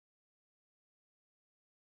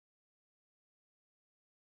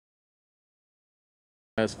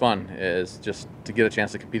It was fun. Is just to get a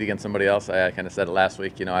chance to compete against somebody else. I kind of said it last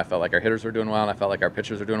week. I felt like our hitters were doing well, and I felt like our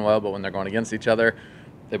pitchers were doing well. But when they're going against each other,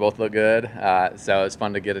 they both look good. So it's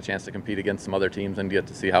fun to get a chance to compete against some other teams and get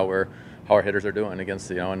to see how our hitters are doing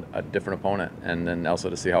against a different opponent, and then also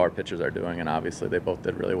to see how our pitchers are doing. And obviously, they both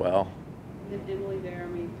did really well. And then Emily there,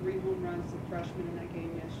 3 home runs, the freshman in that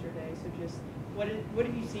game yesterday. So just what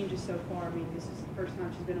have you seen just so far? This is the first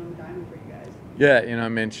time she's been on the diamond for you guys.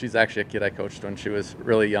 Yeah, she's actually a kid I coached when she was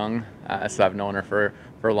really young, so I've known her for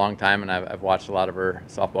a long time, and I've watched a lot of her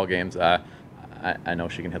softball games. I know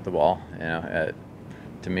she can hit the ball.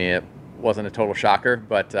 To me, it wasn't a total shocker,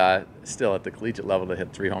 but still at the collegiate level to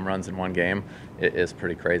hit 3 home runs in one game, it is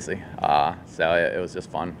pretty crazy. So it was just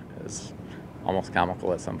fun. It was almost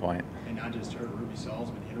comical at some point. And not just her, Ruby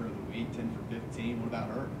Saul's been hitter of the week, 10 for 15. What about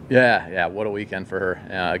her? Yeah, what a weekend for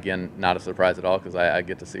her. Again, not a surprise at all because I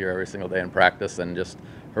get to see her every single day in practice, and just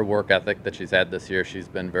her work ethic that she's had this year, she's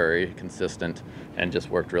been very consistent and just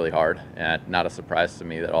worked really hard. And not a surprise to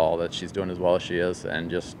me at all that she's doing as well as she is,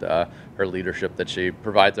 and just her leadership that she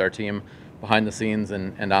provides our team behind the scenes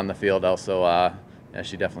and on the field also,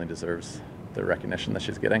 she definitely deserves the recognition that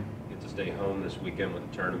she's getting. Get to stay home this weekend with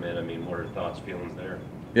the tournament. What are your thoughts, feelings there?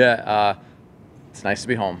 Yeah, it's nice to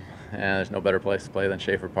be home, and there's no better place to play than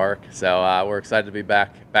Schaefer Park. So we're excited to be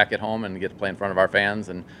back at home and get to play in front of our fans,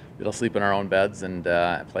 and be able to sleep in our own beds and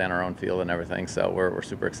play on our own field and everything. So we're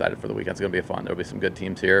super excited for the weekend. It's going to be fun. There'll be some good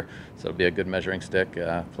teams here, so it'll be a good measuring stick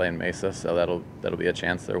playing Mesa. So that'll be a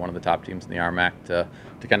chance. They're one of the top teams in the RMAC to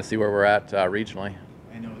kind of see where we're at regionally.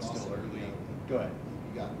 I know it's still early. Go ahead.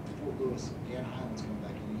 You got Fort Lewis and Highlands coming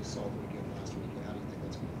back, and you just saw the weekend last week. How do you think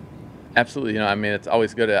that's going to be? Absolutely. It's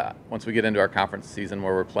always good once we get into our conference season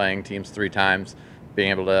where we're playing teams 3 times,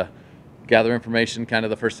 being able to gather information kind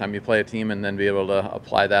of the first time you play a team and then be able to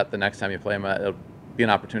apply that the next time you play them. It'll be an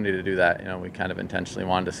opportunity to do that. We kind of intentionally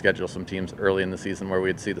wanted to schedule some teams early in the season where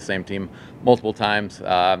we'd see the same team multiple times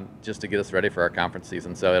just to get us ready for our conference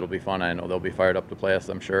season. So it'll be fun. I know they'll be fired up to play us,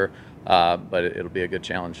 I'm sure, but it'll be a good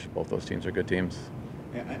challenge. Both those teams are good teams.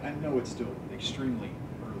 Yeah, I know it's still extremely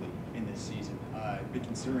early in this season, but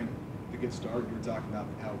considering the good start, you were talking about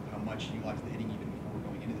how much you liked the hitting even before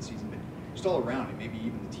going into the season, but just all around it, maybe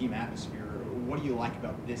even the team atmosphere. What do you like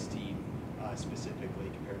about this team specifically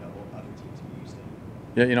compared to other teams you used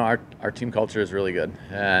to? Yeah, our team culture is really good,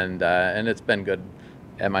 and it's been good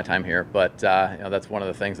at my time here. But that's one of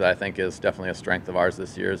the things that I think is definitely a strength of ours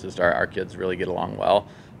this year is just our kids really get along well.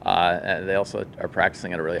 And they also are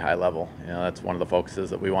practicing at a really high level. That's one of the focuses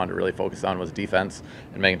that we wanted to really focus on was defense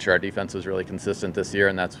and making sure our defense was really consistent this year.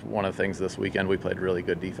 And that's one of the things this weekend we played really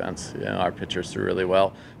good defense. Our pitchers threw really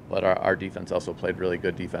well, but our defense also played really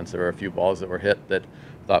good defense. There were a few balls that were hit that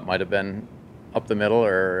thought might have been up the middle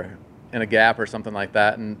or in a gap or something like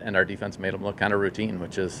that, and our defense made them look kind of routine,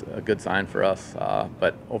 which is a good sign for us.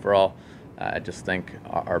 But overall, I just think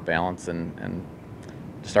our balance and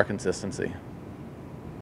just our consistency.